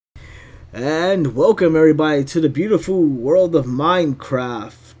And welcome everybody to the beautiful world of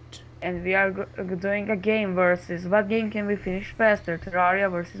Minecraft. And we are doing a game versus what game can we finish faster, Terraria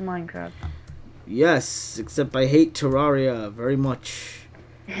versus Minecraft. Yes, except I hate Terraria very much.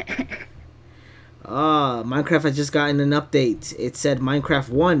 Minecraft has just gotten an update. It said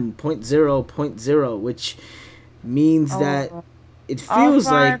Minecraft 1.0.0, which means that it feels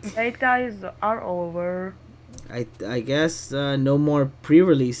Alpha like beta are over. I guess no more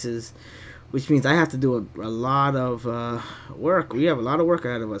pre-releases, which means I have to do a lot of work. We have a lot of work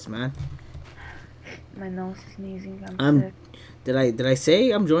ahead of us, man. My nose is sneezing. I'm sick. Did I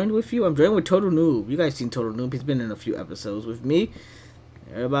say I'm joined with you? I'm joined with TotalNuub. You guys seen TotalNuub? He's been in a few episodes with me.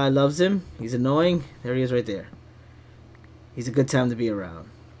 Everybody loves him. He's annoying. There he is, right there. He's a good time to be around.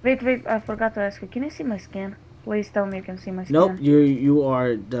 Wait! I forgot to ask you. Can you see my skin? Please tell me you can see my skin. Nope, you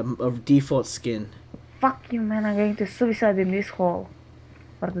are the default skin. Fuck you, man! I'm going to suicide in this hole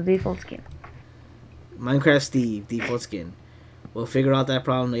for the default skin. Minecraft Steve, default skin. We'll figure out that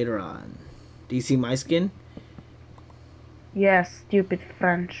problem later on. Do you see my skin? Yes, stupid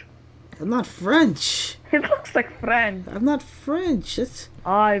French. I'm not French. It looks like French. I'm not French.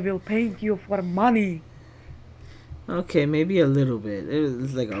 I will paint you for money. Okay, maybe a little bit.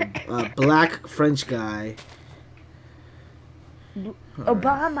 It's like a black French guy.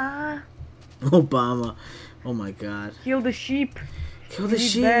 Obama. Obama. Oh my god. Kill the sheep. Kill the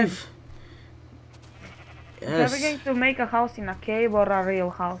sheep. Yes. Yes. Are we going to make a house in a cave or a real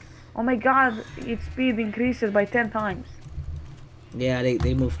house? Oh my god, its speed increases by 10 times. Yeah,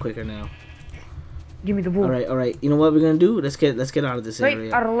 they move quicker now. Give me the wool. Alright. You know what we're gonna do? Let's get out of this area.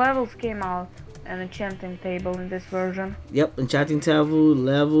 Wait, our levels came out. An enchanting table in this version. Yep, enchanting table,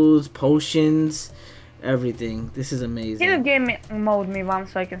 levels, potions, everything. This is amazing. Can you game mode me one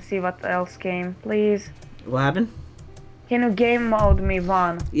so I can see what else came, please? What happened? Can you game mode me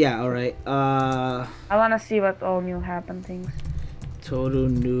one? Yeah, alright. I wanna see what all new happened things. Total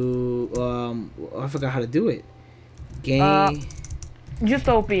new I forgot how to do it. Game just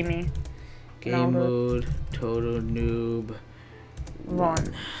OP me. Game mode, Total Noob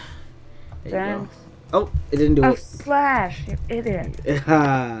 1. There you go. Oh, it didn't do it. Slash, you idiot.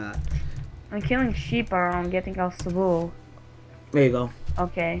 I'm killing sheep around getting us the wool. There you go.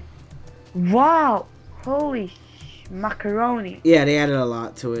 Okay. Wow! Holy macaroni. Yeah, they added a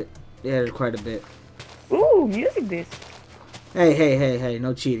lot to it. They added quite a bit. Ooh, music disc. Hey,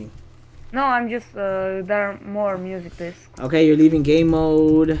 no cheating. No, I'm just, there are more music discs. Okay, you're leaving game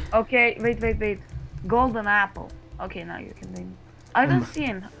mode. Okay, wait. Golden apple. Okay, now you can leave. I don't see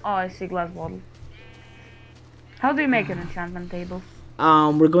an... Oh, I see glass bottle. How do you make an enchantment table?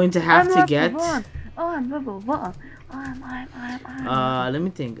 We're going to have to get... Oh, I'm level 1. Let me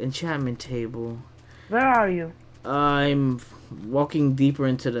think. Enchantment table. Where are you? I'm walking deeper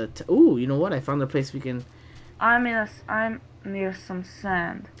into the... Ooh, you know what? I found a place we can... I'm near some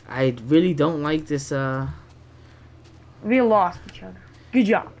sand. I really don't like this, We lost each other. Good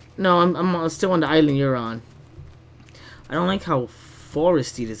job. No, I'm still on the island you're on. I don't like how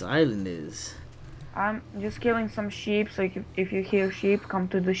foresty this island is. I'm just killing some sheep, so if you hear sheep, come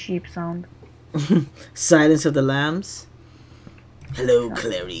to the sheep sound. Silence of the Lambs. Hello,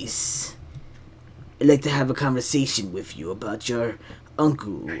 Clarice. I'd like to have a conversation with you about your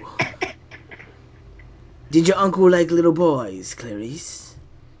uncle. Did your uncle like little boys, Clarice?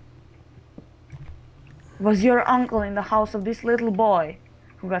 Was your uncle in the house of this little boy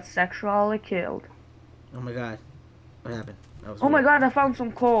who got sexually killed? Oh my god. What happened? Oh my god, I found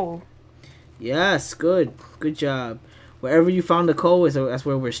some coal. Yes, good job. Wherever you found the coal that's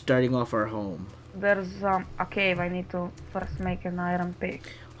where we're starting off our home. There's a cave. I need to first make an iron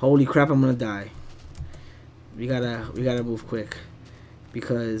pick. Holy crap, I'm gonna die. We gotta move quick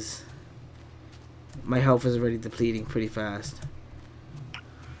because my health is already depleting pretty fast.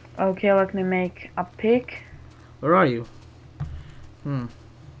 Okay, let me make a pick. Where are you?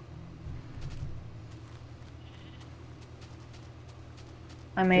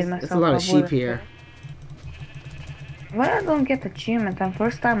 I made myself There's a lot of sheep here. Why I don't get achievement? I'm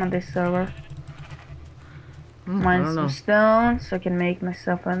first time on this server. Mine some stone so I can make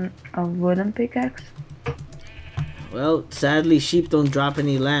myself a wooden pickaxe. Well, sadly, sheep don't drop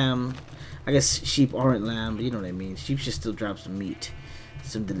any lamb. I guess sheep aren't lamb, but you know what I mean. Sheep should still drop some meat.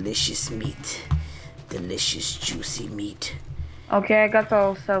 Some delicious meat. Delicious, juicy meat. Okay, I got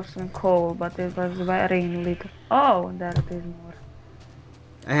also some coal, but it was very little. Oh, there it is more.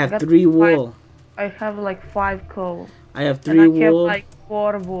 I have 3 wool. I have like 5 coal. I have 3 wool. I have like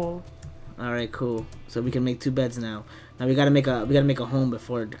 4 wool. All right, cool. So we can make 2 beds now. Now we gotta make a home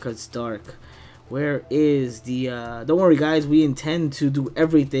before because it's dark. Where is the? Don't worry, guys. We intend to do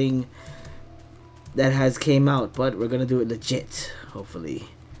everything that has came out, but we're gonna do it legit, hopefully.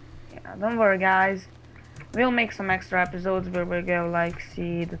 Yeah, don't worry, guys. We'll make some extra episodes where we go like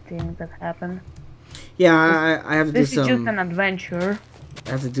see the things that happen. Yeah, I have to do This is just some. an adventure. I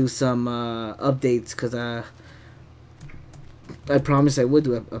have to do some updates because I promised I would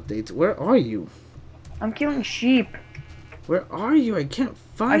do updates. Where are you? I'm killing sheep. Where are you? I can't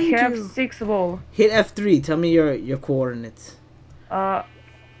I find have you. 6 wool. Hit F3. Tell me your coordinates.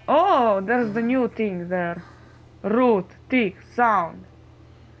 Oh, there's the new thing there. Root, tick, sound.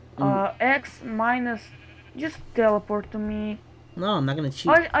 X minus. Just teleport to me. No, I'm not gonna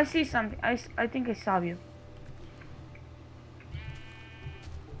cheat. Oh, I see something. I think I saw you.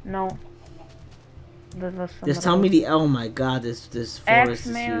 No. That was some Just tell me the. Oh my God, this forest X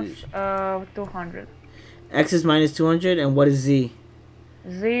is minus huge. 200. X is minus 200, and what is Z?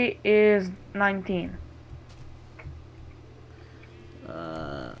 Z is 19.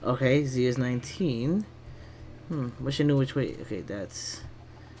 Okay, Z is 19. Wish I knew which way. Okay, that's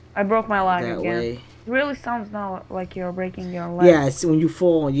I broke my leg that again. way. It really sounds now like you're breaking your leg. Yeah, it's when you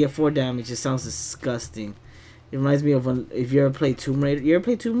fall and you get 4 damage. It sounds disgusting. It reminds me of when if you ever played Tomb Raider. You ever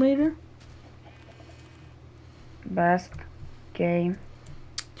played Tomb Raider? Best game.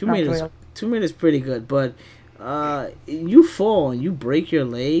 Tomb Raider's pretty good, but you fall and you break your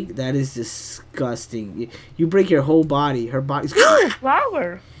leg. That is disgusting. You break your whole body. Her body's.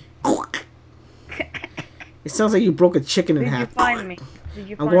 Flower. It sounds like you broke a chicken in Did you half. find me? Did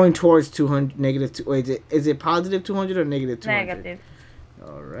you I'm find going me? towards 200, negative 2. Wait, is it positive 200 or negative 200? Negative.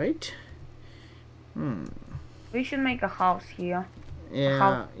 All right. We should make a house here.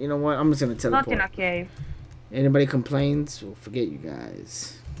 Yeah, you know what? I'm just gonna teleport. Not in a cave. Anybody complains, we'll forget you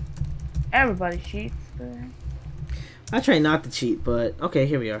guys. Everybody cheats. I try not to cheat, but okay,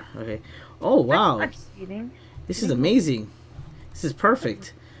 here we are. Okay. Oh wow, That's not cheating. this is amazing. This is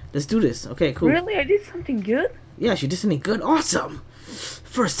perfect. Let's do this. Okay, cool. Really? I did something good? Yeah, you did something good. Awesome.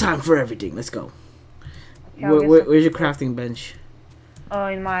 First time for everything. Let's go. Okay, I'll get Where's your crafting bench?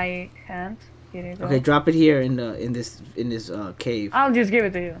 in my hand. Here you go. Okay, drop it here in this cave. I'll just give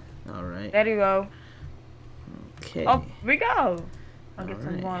it to you. All right. There you go. Okay. Up we go. I'll get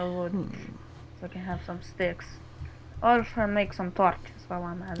some Alright. more wood so I can have some sticks. Or if I make some torches while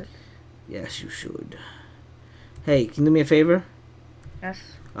I'm at it. Yes, you should. Hey, can you do me a favor? Yes.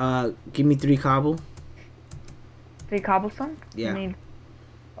 Give me 3 cobble. 3 cobblestone? Yeah. You need...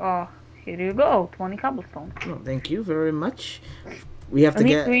 Oh, here you go. 20 cobblestone. Oh, thank you very much. We have I to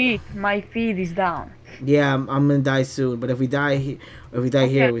need get. to eat. My feed is down. Yeah, I'm gonna die soon. But if we die here,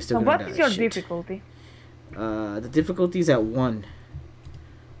 Okay, we're still so gonna what die. is your Shit. difficulty? The difficulty is at 1.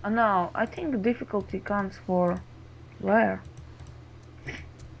 No, I think the difficulty counts for where?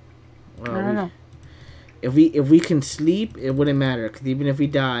 Well, I don't know. If we can sleep, it wouldn't matter. Cause even if we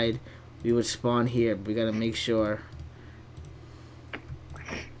died, we would spawn here. But we gotta make sure.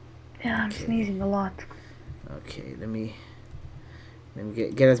 Yeah, I'm sneezing a lot. Okay, let me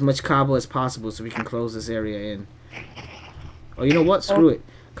get as much cobble as possible so we can close this area in. Oh, you know what? Screw it.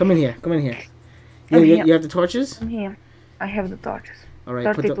 Come in here. Come in here. You have the torches? I'm here. I have the torches. All right.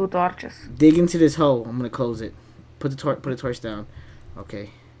 32 torches. Dig into this hole. I'm gonna close it. Put the torch down. Okay.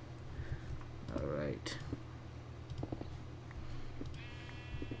 All right.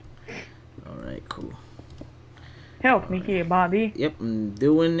 All right. Cool. Help me here, Bobby. Yep, I'm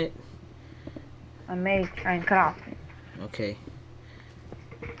doing it. I'm crafting. Okay.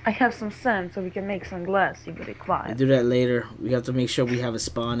 I have some sand so we can make some glass if We'll required. do that later. We have to make sure we have a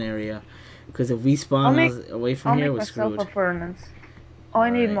spawn area, because if we spawn away from I'll here, make we're myself screwed. a furnace. Oh, I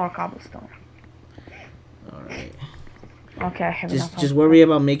need Alright. more cobblestone. All right. Okay, I have enough. Just worry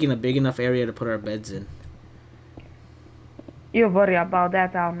about making a big enough area to put our beds in. You worry about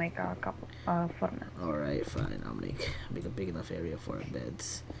that. I'll make a couple furnace. All right, fine. I'll make a big enough area for our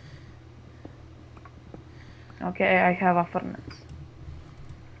beds. Okay, I have a furnace.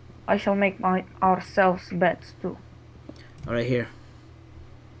 I shall make ourselves beds too. All right, here.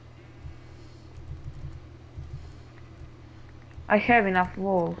 I have enough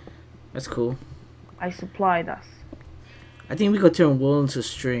wool. That's cool. I supplied us. I think we could turn wool into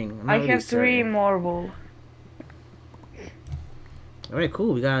string. I'm not I really have 3 certain. more wool. All right,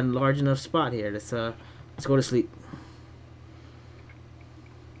 cool. We got a large enough spot here. Let's go to sleep.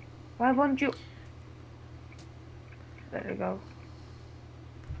 Why won't you? There you go.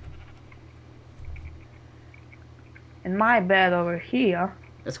 In my bed over here.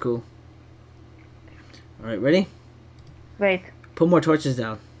 That's cool. All right, ready? Wait. Put more torches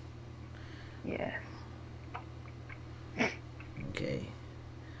down. Yes. Okay.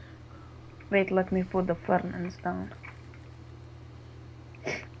 Wait, let me put the furnace down.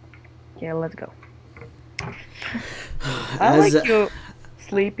 Okay, let's go. I like you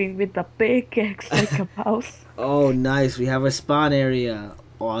sleeping with the pickaxe like a mouse. Oh, nice. We have a spawn area.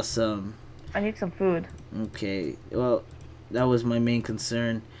 Awesome. I need some food. Okay. Well, that was my main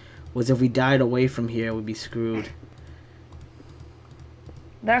concern. Was if we died away from here, we'd be screwed.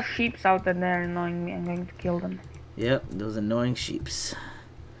 There are sheeps out there, they're annoying me. I'm going to kill them. Yep, those annoying sheeps.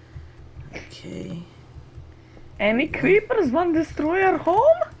 Okay. Any creepers want to destroy our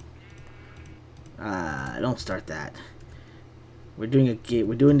home? Don't start that. We're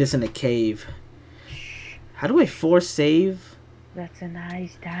doing this in a cave. How do I force save? That's a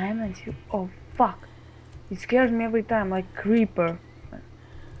nice diamond. Oh fuck! It scares me every time, like creeper.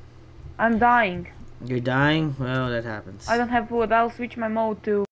 I'm dying. You're dying? Well, that happens. I don't have wood. I'll switch my mode to